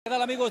¿Qué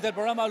tal, amigos del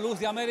programa Luz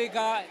de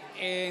América?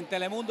 En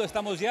Telemundo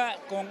estamos ya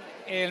con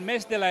el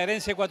mes de la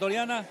herencia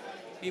ecuatoriana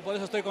y por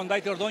eso estoy con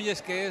Daitty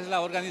Ordoñez, que es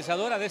la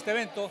organizadora de este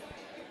evento,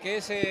 que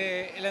es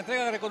la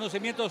entrega de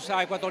reconocimientos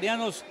a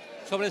ecuatorianos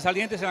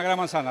sobresalientes en la Gran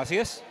Manzana. ¿Así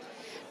es?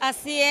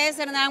 Así es,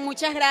 Hernán.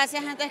 Muchas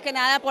gracias antes que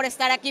nada por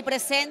estar aquí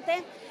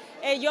presente.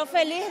 Yo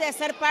feliz de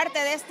ser parte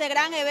de este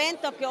gran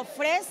evento que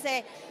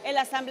ofrece el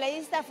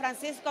asambleísta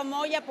Francisco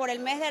Moya por el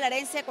mes de la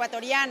herencia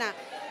ecuatoriana.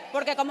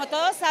 Porque como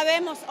todos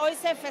sabemos, hoy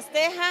se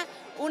festeja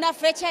una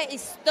fecha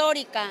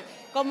histórica,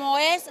 como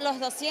es los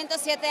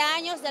 207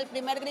 años del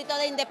primer grito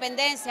de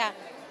independencia.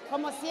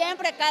 Como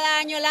siempre, cada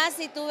año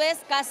y tú ves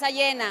casa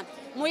llena.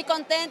 Muy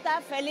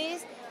contenta,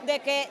 feliz de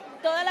que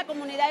toda la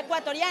comunidad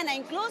ecuatoriana,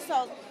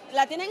 incluso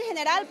latina en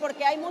general,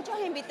 porque hay muchos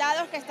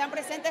invitados que están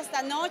presentes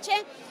esta noche,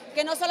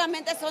 que no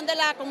solamente son de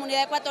la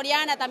comunidad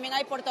ecuatoriana, también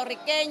hay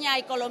puertorriqueña,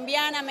 hay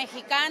colombiana,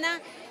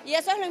 mexicana, y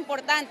eso es lo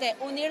importante,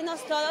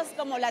 unirnos todos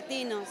como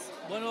latinos.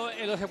 Bueno,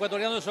 los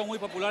ecuatorianos son muy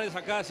populares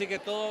acá, así que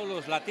todos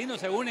los latinos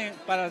se unen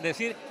para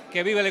decir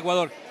que vive el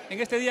Ecuador. En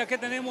este día, ¿qué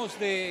tenemos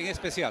en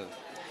especial?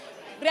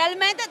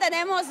 Realmente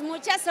tenemos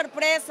muchas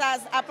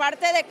sorpresas,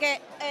 aparte de que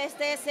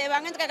se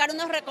van a entregar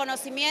unos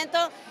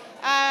reconocimientos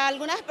a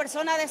algunas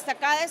personas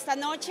destacadas esta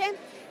noche.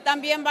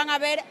 También van a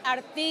haber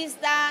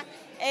artistas,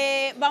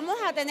 vamos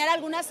a tener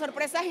algunas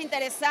sorpresas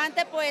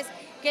interesantes, pues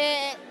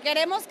que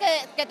queremos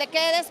que te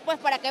quedes pues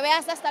para que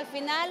veas hasta el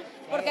final,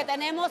 porque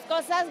tenemos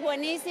cosas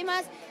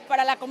buenísimas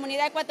para la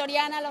comunidad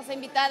ecuatoriana, los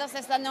invitados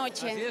esta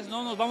noche. Así es,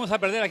 no nos vamos a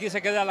perder, aquí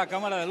se queda la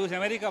Cámara de Luz de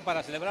América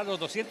para celebrar los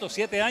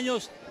 207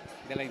 años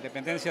de la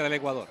independencia del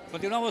Ecuador.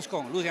 Continuamos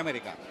con Luz de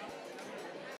América.